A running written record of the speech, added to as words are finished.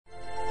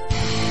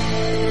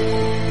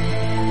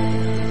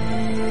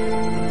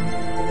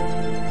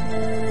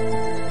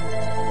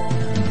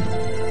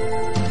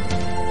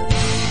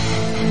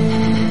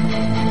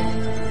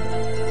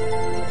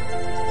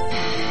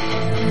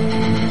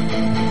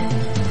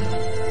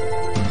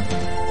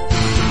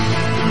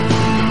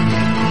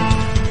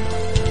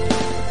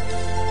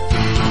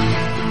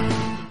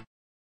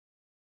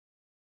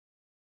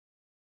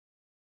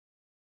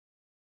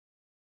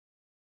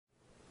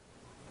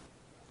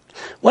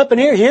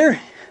Weaponeer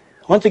here.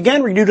 Once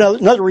again, we're going to do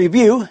another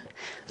review.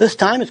 This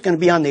time it's going to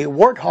be on the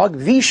Warthog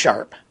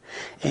V-Sharp.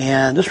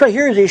 And this right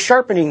here is a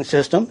sharpening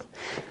system.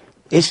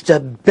 It's the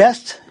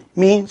best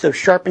means of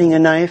sharpening a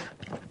knife.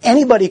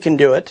 Anybody can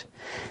do it.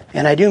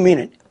 And I do mean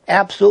it.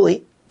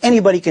 Absolutely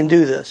anybody can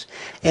do this.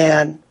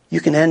 And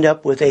you can end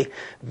up with a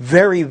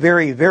very,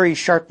 very, very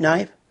sharp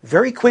knife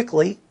very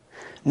quickly.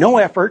 No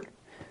effort.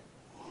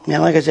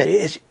 Now, like I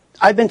said,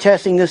 I've been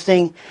testing this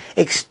thing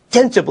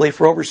extensively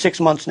for over 6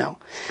 months now.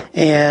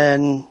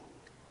 And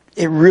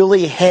it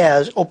really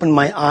has opened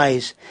my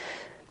eyes.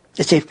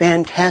 It's a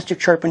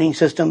fantastic sharpening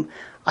system.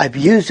 I've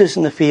used this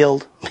in the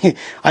field.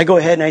 I go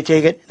ahead and I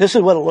take it. This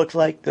is what it looks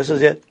like. This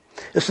is it.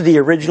 This is the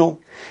original.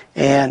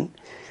 And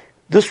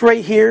this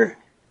right here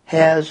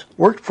has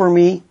worked for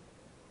me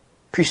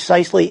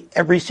precisely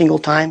every single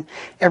time.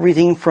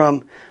 Everything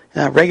from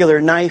a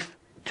regular knife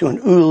to an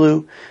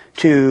ulu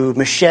to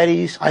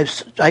machetes.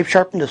 I've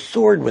sharpened a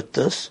sword with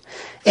this.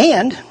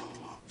 And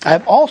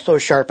I've also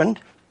sharpened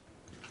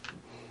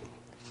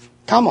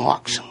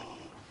tomahawks.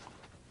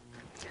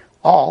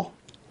 All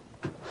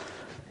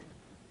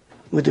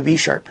with the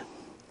V-Sharp.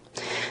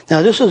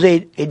 Now this is a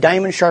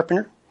diamond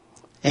sharpener.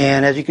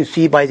 And as you can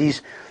see by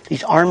these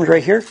arms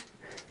right here,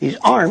 these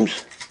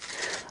arms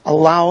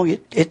allow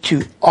it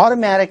to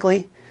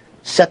automatically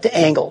set the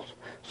angles.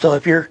 So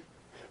if you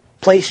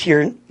place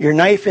your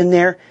knife in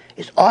there,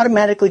 it's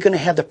automatically going to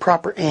have the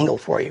proper angle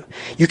for you.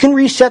 You can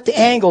reset the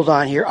angles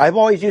on here. I've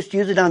always used to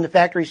use it on the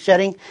factory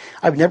setting.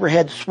 I've never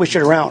had to switch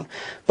it around.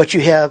 But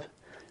you have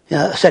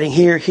a setting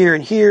here, here,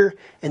 and here,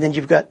 and then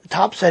you've got the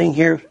top setting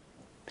here,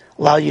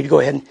 allow you to go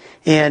ahead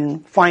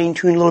and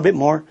fine-tune a little bit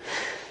more.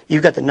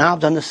 You've got the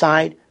knobs on the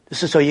side.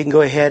 This is so you can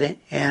go ahead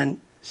and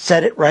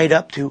set it right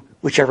up to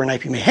whichever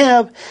knife you may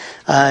have.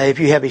 If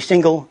you have a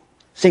single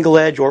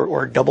edge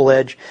or double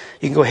edge,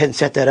 you can go ahead and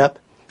set that up.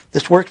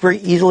 This works very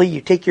easily.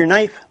 You take your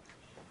knife.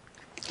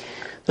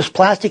 This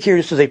plastic here,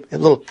 this is a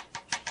little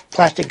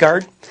plastic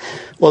guard.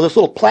 Well, this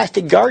little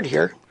plastic guard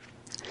here,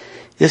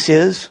 this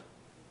is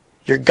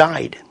your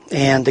guide.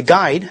 And the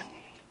guide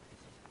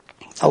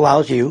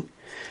allows you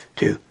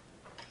to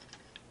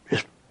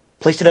just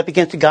place it up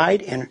against the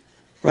guide and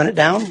run it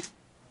down.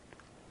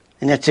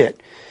 And that's it.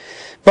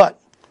 But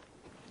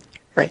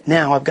right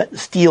now I've got the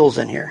steels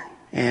in here.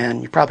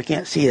 And you probably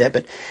can't see that,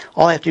 but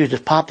all I have to do is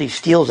just pop these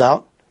steels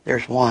out.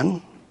 There's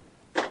one.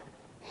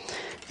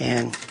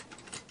 And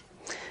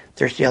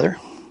there's the other.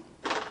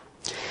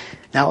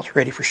 Now it's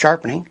ready for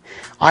sharpening.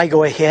 I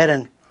go ahead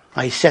and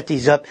I set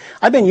these up.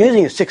 I've been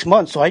using it 6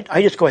 months, so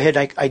I just go ahead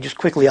and I just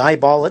quickly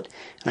eyeball it.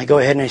 And I go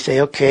ahead and I say,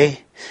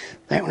 okay,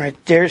 that one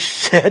right there's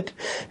set.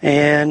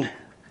 And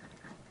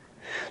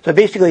so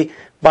basically,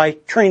 by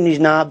turning these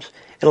knobs,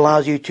 it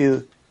allows you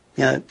to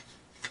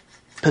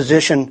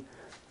position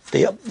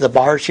the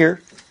bars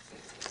here,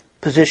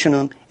 position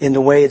them in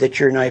the way that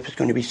your knife is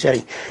going to be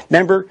setting.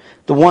 Remember,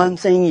 the one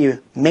thing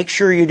you make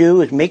sure you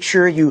do is make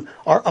sure you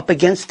are up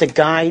against the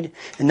guide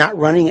and not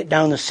running it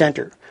down the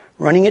center.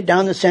 Running it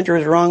down the center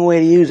is the wrong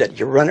way to use it.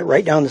 You run it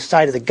right down the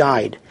side of the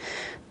guide.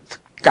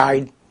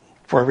 Guide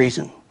for a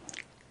reason.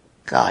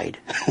 Guide.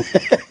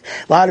 A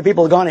lot of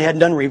people have gone ahead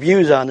and done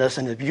reviews on this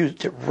and have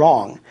used it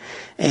wrong.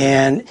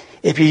 And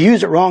if you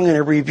use it wrong in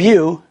a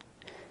review,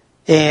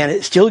 and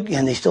they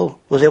still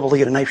was able to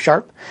get a knife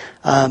sharp,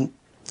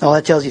 well,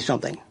 that tells you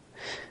something.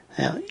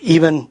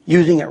 Even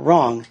using it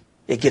wrong,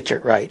 it gets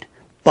it right.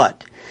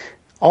 But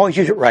always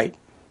use it right.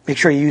 Make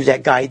sure you use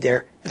that guide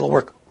there. It'll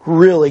work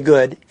really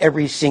good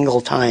every single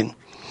time.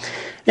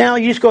 Now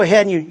you just go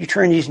ahead and you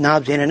turn these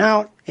knobs in and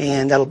out,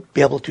 and that'll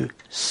be able to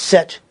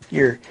set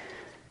your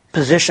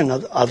position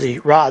of the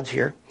rods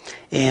here.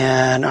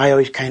 And I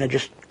always kind of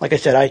just, like I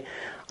said,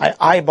 I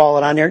eyeball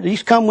it on there.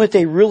 These come with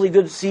a really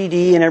good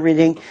CD and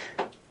everything.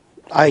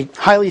 I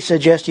highly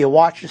suggest you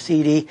watch the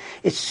CD.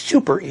 It's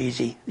super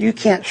easy. You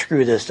can't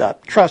screw this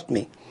up. Trust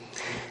me.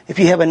 If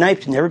you have a knife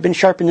that's never been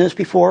sharpened this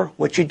before,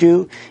 what you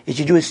do is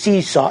you do a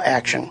seesaw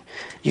action.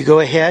 You go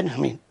ahead, let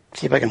me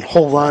see if I can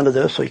hold on to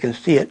this so you can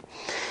see it.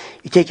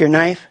 You take your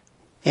knife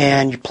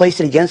and you place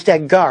it against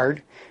that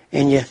guard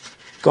and you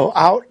go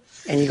out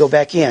and you go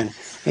back in.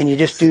 And you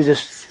just do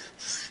this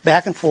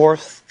back and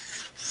forth.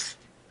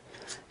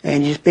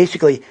 And you just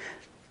basically,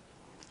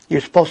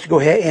 you're supposed to go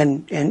ahead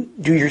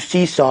and do your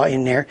seesaw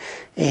in there.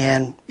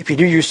 And if you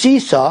do your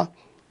seesaw,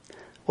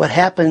 what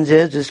happens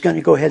is it's going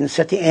to go ahead and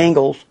set the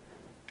angles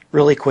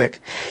really quick.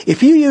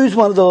 If you use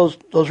one of those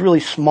really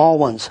small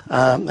ones,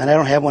 and I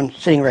don't have one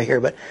sitting right here,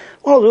 but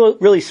one of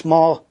those really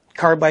small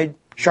carbide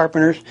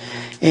sharpeners,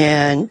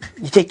 and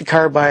you take the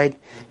carbide,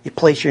 you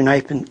place your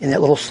knife in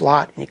that little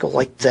slot, and you go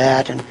like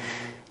that, and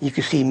you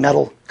can see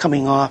metal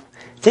coming off.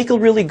 Take a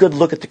really good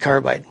look at the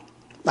carbide.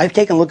 I've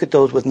taken a look at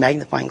those with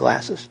magnifying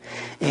glasses,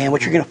 and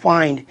what you're going to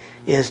find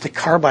is the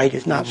carbide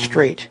is not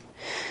straight.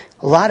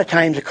 A lot of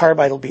times the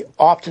carbide will be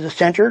off to the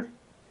center,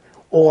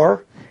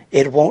 or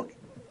it won't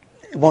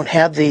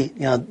have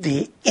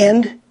the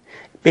end.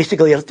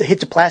 Basically, it'll hit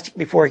the plastic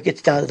before it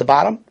gets down to the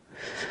bottom,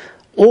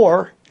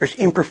 or there's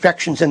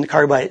imperfections in the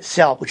carbide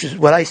itself, which is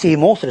what I see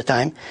most of the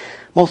time.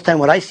 Most of the time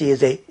what I see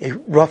is a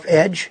rough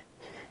edge,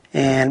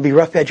 and it'll be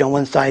rough edge on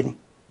one side,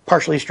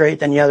 partially straight,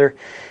 then the other.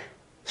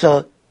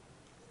 So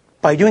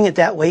by doing it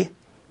that way,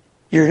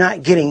 you're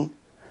not getting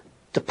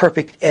the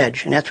perfect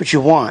edge, and that's what you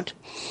want.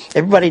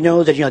 Everybody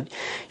knows that you're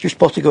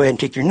supposed to go ahead and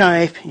take your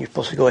knife, and you're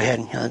supposed to go ahead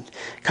and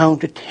count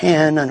to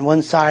 10 on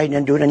one side, and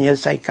then do it on the other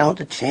side, count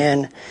to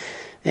 10,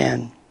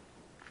 and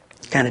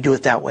kind of do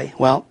it that way.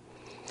 Well,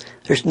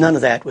 there's none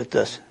of that with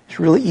this. It's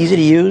really easy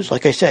to use.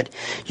 Like I said,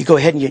 you go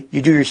ahead and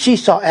you do your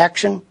seesaw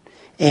action,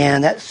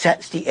 and that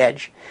sets the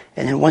edge.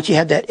 And then once you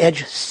have that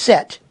edge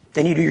set,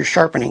 then you do your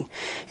sharpening.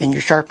 And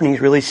your sharpening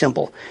is really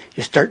simple.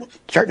 You start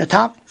in the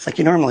top, like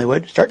you normally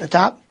would. Start in the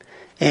top,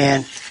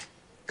 and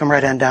come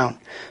right on down.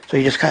 So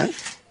you just kind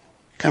of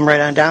come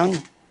right on down,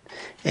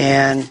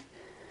 and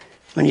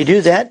when you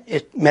do that,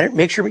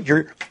 make sure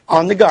you're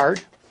on the guard.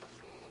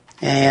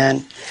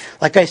 And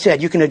like I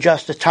said, you can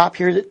adjust the top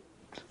here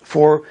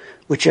for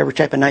whichever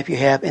type of knife you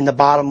have, and the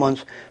bottom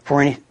ones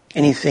for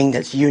anything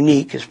that's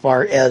unique as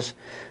far as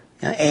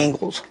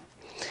angles.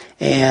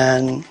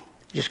 And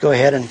just go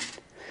ahead and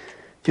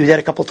do that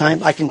a couple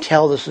times. I can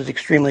tell this is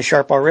extremely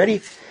sharp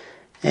already.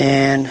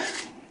 And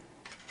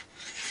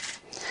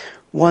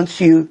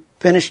once you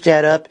finish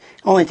that up, it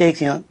only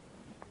takes,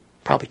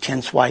 probably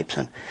 10 swipes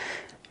and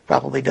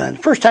probably done.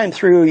 First time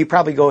through, you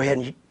probably go ahead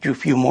and do a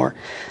few more.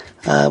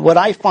 What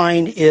I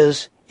find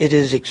is it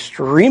is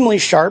extremely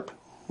sharp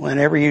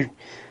whenever you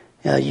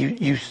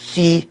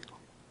see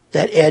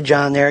that edge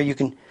on there. You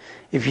can,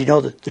 if you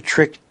know the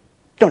trick,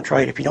 don't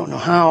try it if you don't know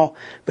how,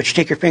 but you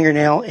take your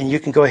fingernail and you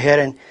can go ahead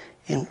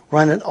and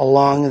run it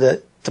along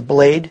the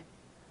blade,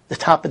 the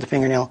top of the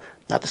fingernail,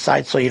 not the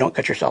side, so you don't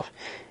cut yourself.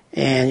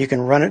 And you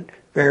can run it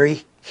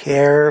very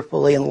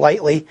carefully and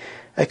lightly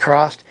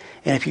across,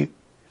 and if you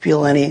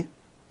feel any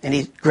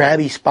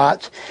grabby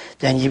spots,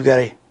 then you've got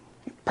a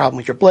problem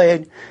with your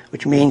blade,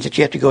 which means that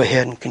you have to go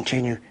ahead and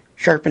continue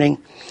sharpening.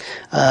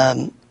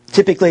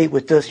 Typically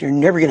with this, you're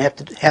never going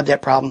to have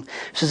that problem.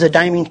 This is a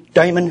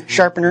diamond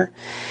sharpener.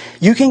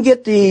 You can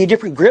get the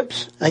different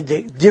grips, like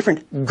the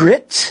different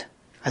grits.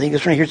 I think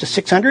this one here is a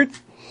 600.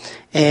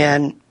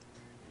 And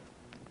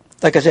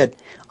like I said,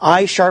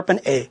 I sharpen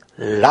a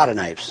lot of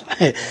knives.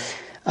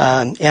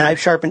 And I've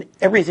sharpened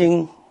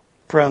everything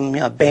from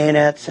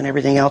bayonets and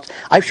everything else.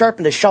 I've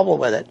sharpened a shovel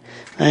with it.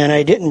 And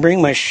I didn't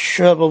bring my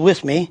shovel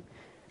with me.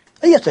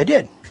 Yes, I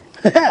did.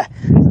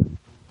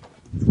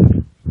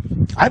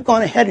 I've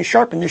gone ahead and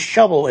sharpened this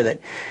shovel with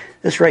it.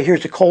 This right here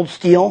is a cold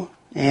steel,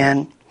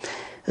 and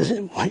this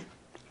is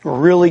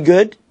really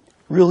good,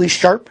 really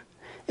sharp.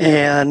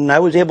 And I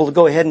was able to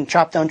go ahead and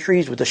chop down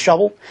trees with the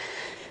shovel.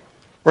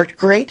 Worked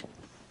great.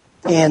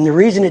 And the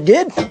reason it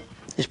did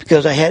is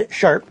because I had it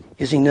sharp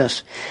using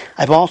this.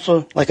 I've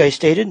also, like I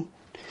stated,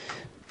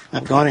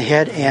 I've gone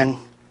ahead and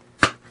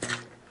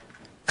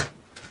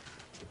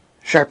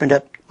sharpened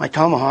up my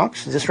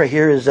tomahawks. This right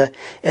here is a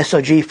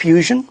SOG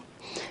Fusion,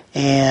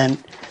 and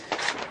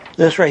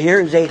this right here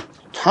is a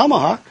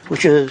tomahawk,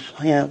 which is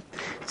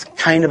it's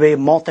kind of a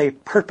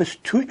multi-purpose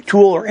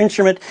tool or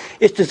instrument.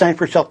 It's designed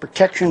for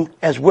self-protection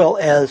as well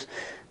as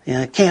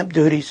camp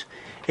duties.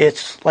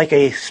 It's like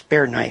a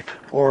spare knife,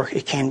 or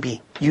it can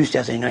be used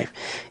as a knife.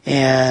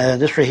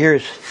 And this right here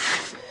is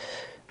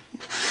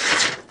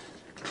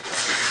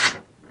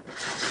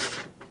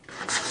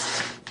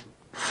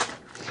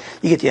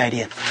you get the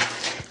idea.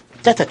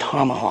 That's a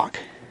tomahawk.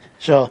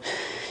 So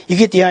you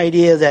get the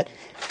idea that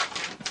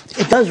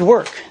it does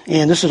work.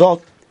 And this is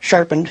all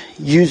sharpened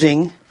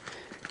using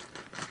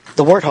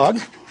the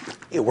Warthog.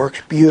 It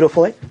works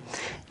beautifully.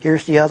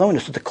 Here's the other one.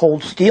 This is the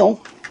cold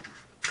steel.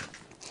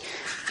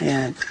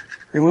 And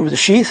remove the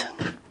sheath.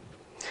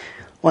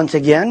 Once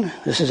again,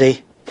 this is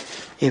a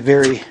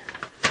very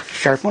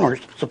sharp one, or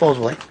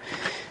supposedly.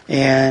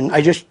 And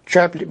I just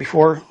sharpened it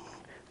before,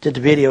 did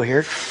the video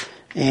here.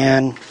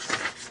 And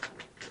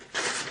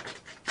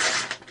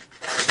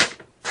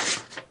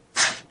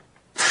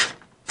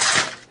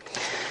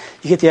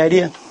you get the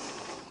idea?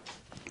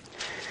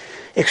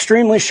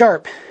 Extremely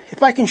sharp.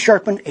 If I can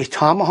sharpen a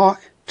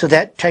tomahawk to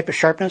that type of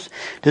sharpness,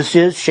 this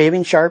is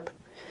shaving sharp,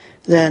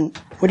 then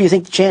what do you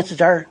think the chances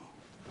are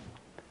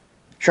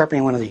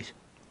sharpening one of these?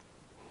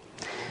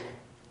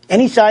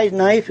 Any size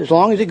knife, as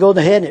long as it goes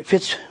ahead and it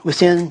fits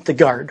within the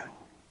guard.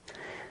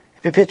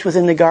 If it fits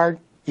within the guard,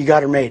 you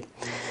got her made.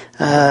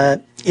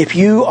 If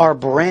you are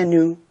brand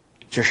new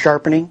to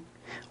sharpening,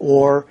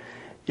 or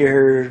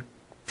you're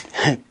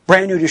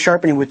brand new to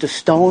sharpening with the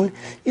stone,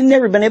 you've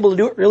never been able to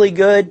do it really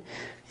good.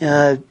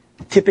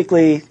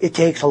 Typically, it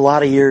takes a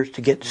lot of years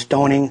to get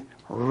stoning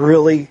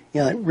really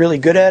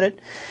good at it.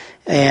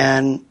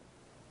 And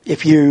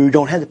if you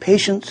don't have the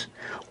patience,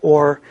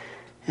 or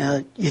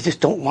you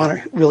just don't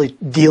want to really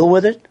deal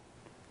with it,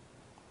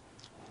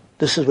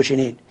 this is what you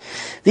need.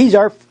 These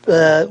are,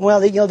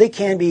 they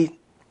can be,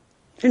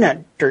 they're not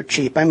dirt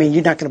cheap. I mean,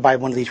 you're not going to buy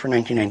one of these for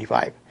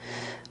 $19.95.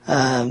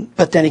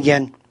 But then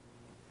again,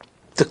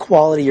 the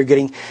quality you're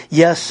getting,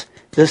 yes,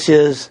 this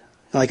is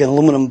like an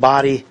aluminum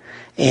body,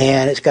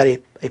 and it's got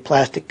a a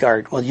plastic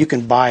guard. Well, you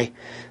can buy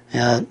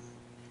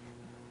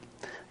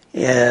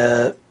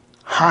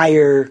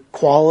higher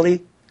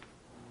quality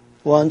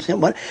ones,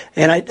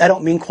 and I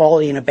don't mean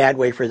quality in a bad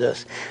way for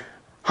this.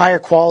 Higher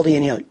quality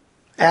and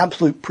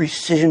absolute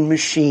precision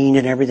machine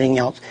and everything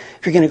else.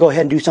 If you're going to go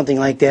ahead and do something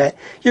like that,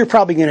 you're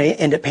probably going to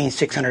end up paying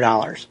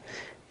 $600.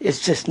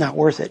 It's just not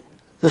worth it.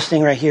 This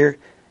thing right here,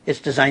 it's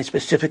designed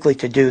specifically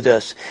to do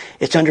this.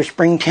 It's under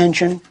spring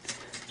tension,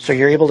 so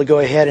you're able to go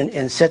ahead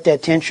and set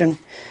that tension,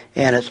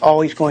 and it's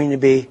always going to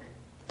be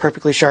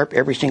perfectly sharp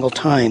every single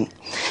time.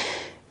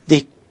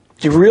 The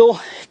real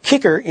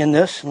kicker in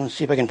this, let's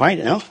see if I can find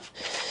it now.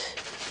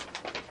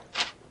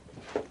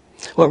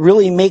 What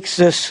really makes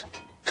this,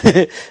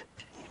 of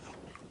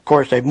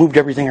course I've moved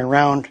everything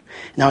around,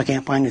 now I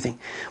can't find anything.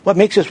 What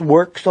makes this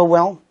work so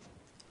well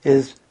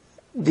is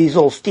these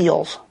little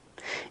steels.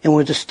 And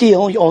with the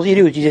steel, all you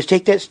do is you just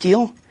take that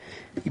steel,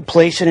 you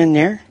place it in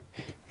there,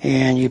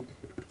 and you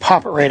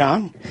pop it right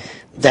on.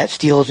 That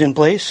steel is in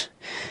place.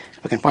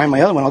 If I can find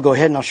my other one, I'll go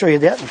ahead and I'll show you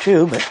that one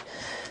too, but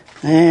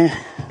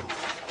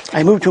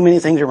I moved too many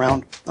things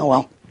around. Oh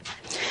well,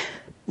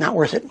 not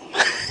worth it.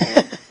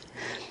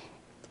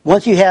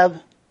 Once you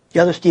have the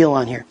other steel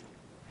on here,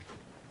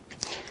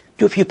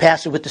 do a few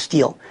passes with the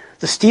steel.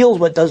 The steel is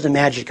what does the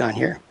magic on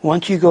here.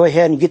 Once you go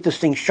ahead and get this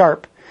thing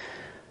sharp,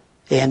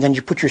 and then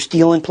you put your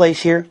steel in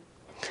place here,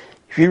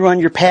 if you run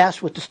your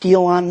pass with the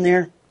steel on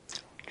there,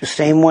 the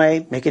same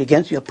way, make it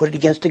against, put it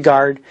against the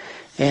guard,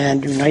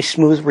 and do nice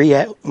smooth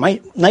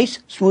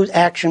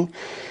action,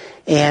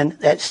 and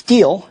that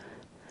steel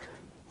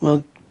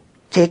will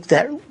take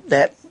that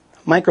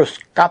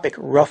microscopic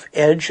rough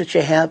edge that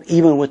you have,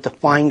 even with the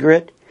fine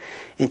grit,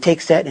 and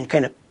takes that and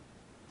kind of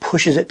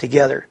pushes it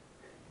together,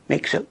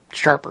 makes it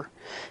sharper.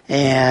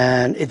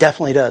 And it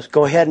definitely does.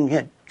 Go ahead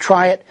and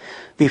try it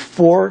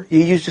before you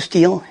use the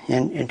steel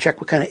and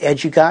check what kind of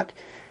edge you got,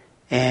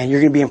 and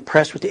you're going to be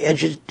impressed with the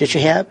edges that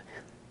you have.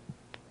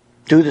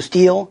 Do the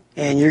steel,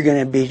 and you're going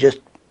to be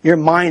your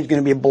mind's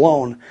going to be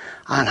blown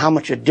on how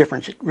much a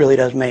difference it really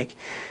does make.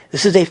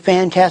 This is a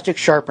fantastic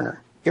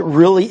sharpener. It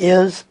really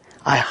is.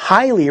 I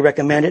highly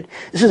recommend it.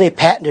 This is a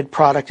patented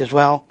product as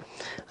well.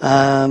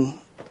 And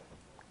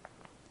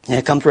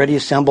it comes ready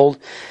assembled.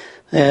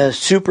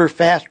 Super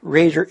fast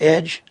razor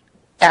edge.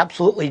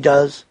 Absolutely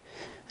does.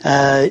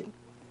 Sharpens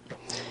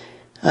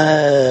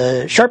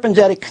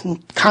at a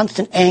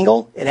constant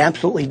angle. It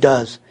absolutely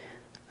does.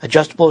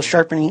 Adjustable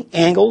sharpening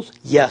angles.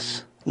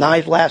 Yes.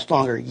 Knives last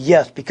longer.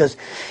 Yes, because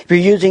if you're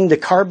using the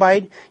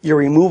carbide, you're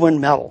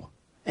removing metal.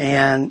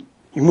 And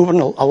you're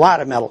moving a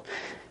lot of metal.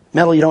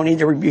 Metal you don't need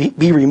to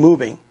be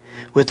removing.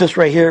 With this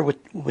right here,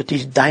 with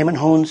these diamond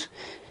hones,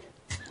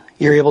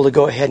 you're able to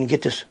go ahead and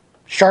get this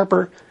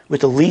sharper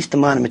with the least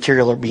amount of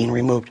material being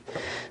removed.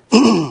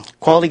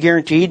 Quality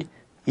guaranteed?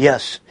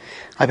 Yes.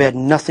 I've had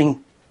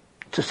nothing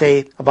to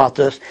say about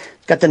this.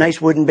 It's got the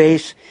nice wooden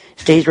base.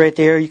 Stays right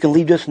there. You can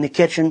leave this in the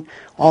kitchen.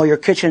 All your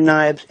kitchen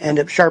knives end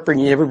up sharper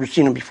than you've ever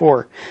seen them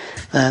before.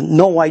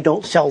 No, I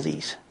don't sell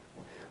these.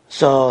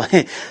 So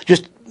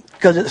just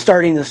because it's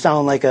starting to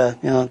sound like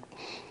a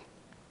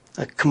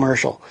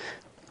commercial.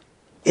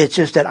 It's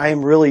just that I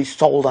am really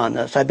sold on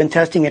this. I've been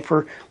testing it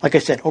for, like I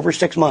said, over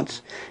 6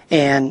 months,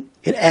 and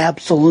it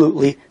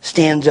absolutely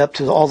stands up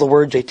to all the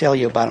words they tell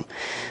you about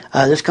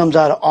them. This comes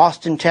out of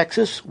Austin,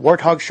 Texas,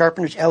 Warthog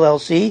Sharpeners,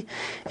 LLC,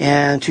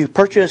 and to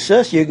purchase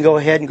this, you can go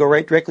ahead and go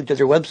right directly to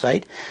their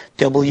website,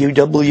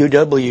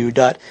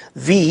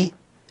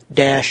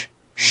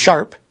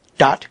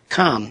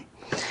 www.v-sharp.com,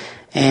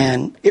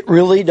 and it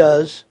really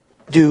does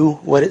do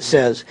what it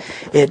says.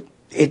 It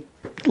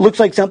looks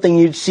like something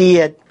you'd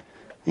see at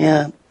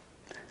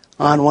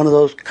on one of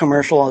those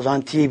commercials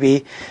on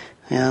TV.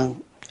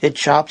 It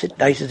chops, it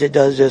dices, it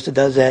does this, it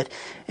does that,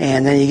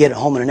 and then you get it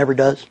home and it never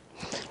does.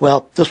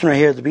 Well, this one right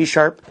here, the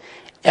V-Sharp,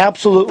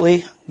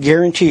 absolutely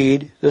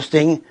guaranteed this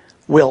thing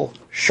will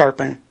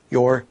sharpen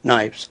your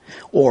knives,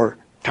 or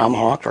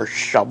tomahawks, or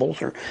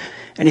shovels, or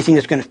anything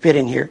that's going to fit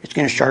in here. It's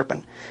going to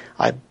sharpen.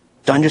 I've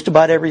done just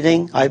about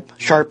everything. I've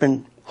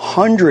sharpened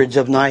hundreds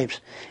of knives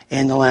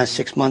in the last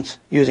 6 months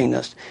using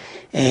this.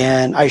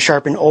 And I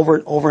sharpen over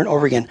and over and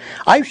over again.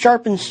 I've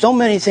sharpened so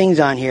many things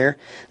on here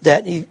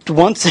that the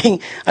one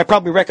thing I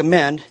probably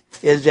recommend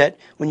is that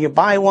when you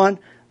buy one,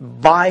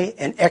 buy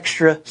an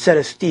extra set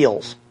of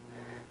steels.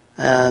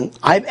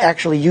 I've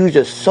actually used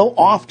this so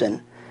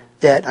often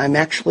that I'm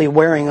actually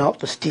wearing out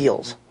the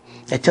steels.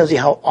 That tells you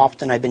how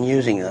often I've been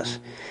using this.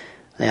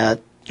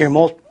 Your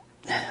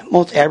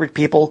most average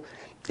people,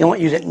 they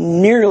won't use it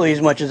nearly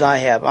as much as I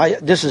have.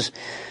 This has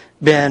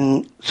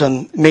been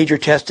some major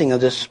testing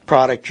of this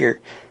product here.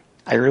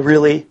 I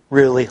really,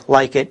 really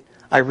like it.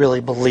 I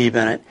really believe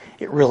in it.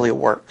 It really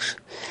works.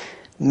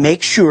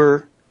 Make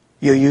sure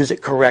you use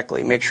it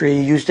correctly. Make sure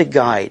you use the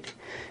guide.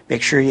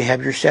 Make sure you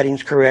have your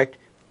settings correct.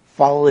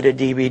 Follow the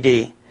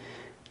DVD.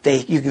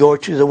 You can go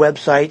to the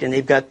website and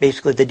they've got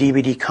basically the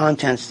DVD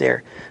contents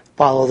there.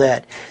 Follow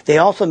that. They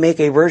also make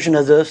a version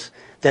of this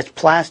that's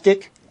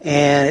plastic,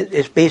 and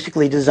it's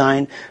basically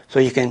designed so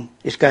you can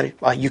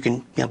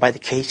buy the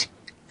case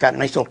got a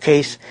nice little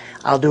case.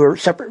 I'll do a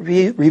separate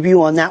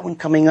review on that one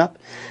coming up.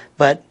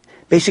 But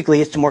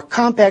basically, it's a more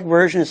compact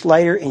version. It's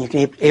lighter, and you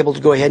can be able to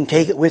go ahead and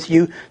take it with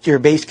you to your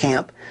base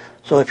camp.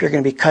 So if you're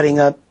going to be cutting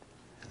up,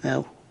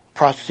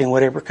 processing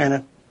whatever kind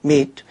of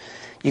meat,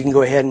 you can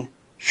go ahead and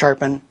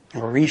sharpen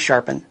or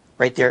resharpen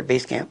right there at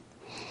base camp.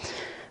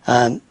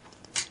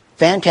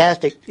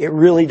 Fantastic. It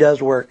really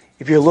does work.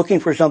 If you're looking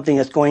for something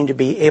that's going to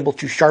be able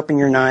to sharpen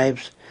your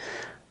knives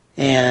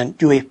and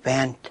do a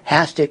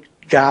fantastic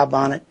job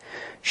on it,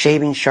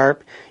 shaving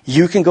sharp,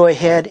 you can go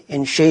ahead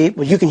and shave.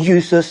 Well, you can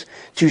use this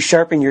to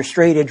sharpen your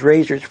straight edge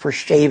razors for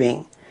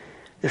shaving.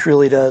 This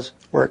really does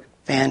work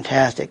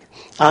fantastic.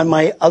 On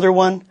my other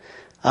one,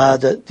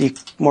 the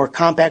more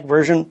compact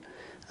version,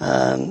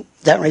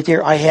 that right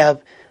there, I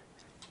have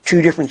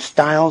two different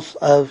styles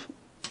of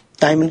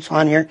diamonds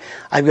on here.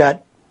 I've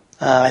got,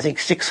 I think,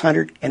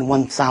 600 and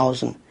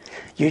 1,000.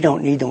 You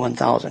don't need the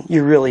 1,000.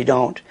 You really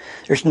don't.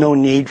 There's no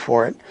need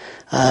for it.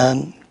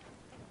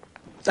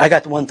 I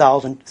got the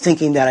 1,000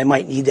 thinking that I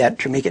might need that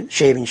to make it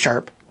shaving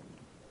sharp.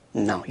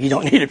 No, you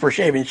don't need it for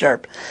shaving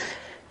sharp.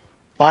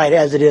 Buy it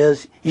as it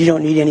is. You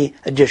don't need any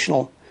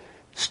additional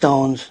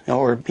stones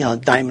or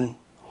diamond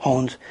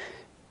hones.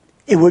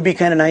 It would be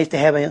kind of nice to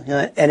have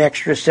an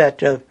extra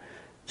set of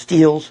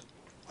steels.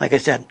 Like I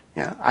said,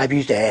 I've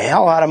used a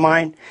hell out of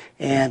mine,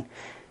 and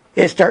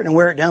it's starting to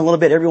wear it down a little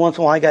bit. Every once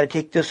in a while, I got to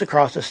take this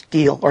across a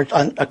steel or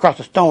across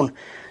a stone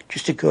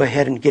just to go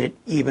ahead and get it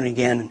even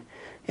again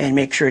and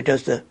make sure it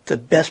does the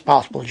best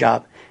possible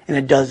job. And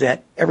it does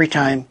that every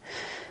time.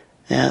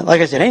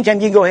 Like I said, anytime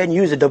you can go ahead and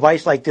use a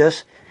device like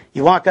this,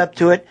 you walk up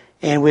to it,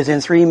 and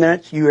within 3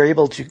 minutes, you are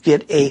able to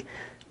get a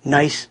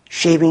nice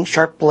shaving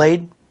sharp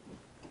blade.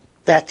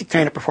 That's the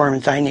kind of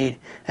performance I need.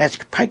 That's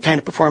the kind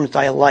of performance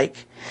I like.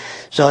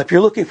 So if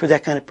you're looking for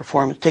that kind of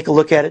performance, take a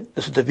look at it.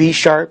 This is the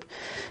V-Sharp.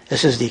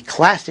 This is the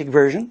classic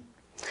version,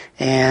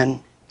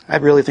 and I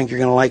really think you're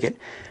going to like it.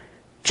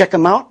 Check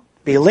them out.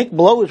 Be a link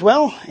below as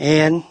well,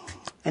 and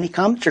any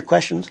comments or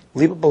questions,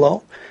 leave it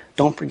below.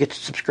 Don't forget to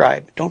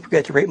subscribe. Don't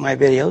forget to rate my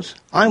videos.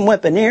 I'm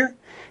Weaponeer,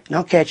 and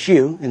I'll catch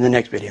you in the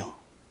next video.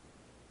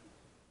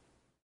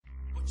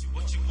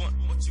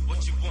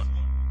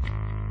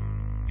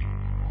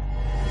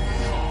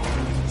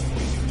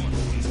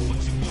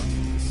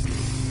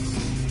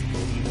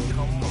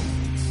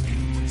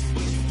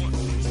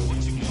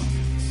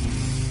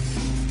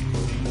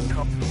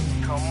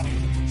 Come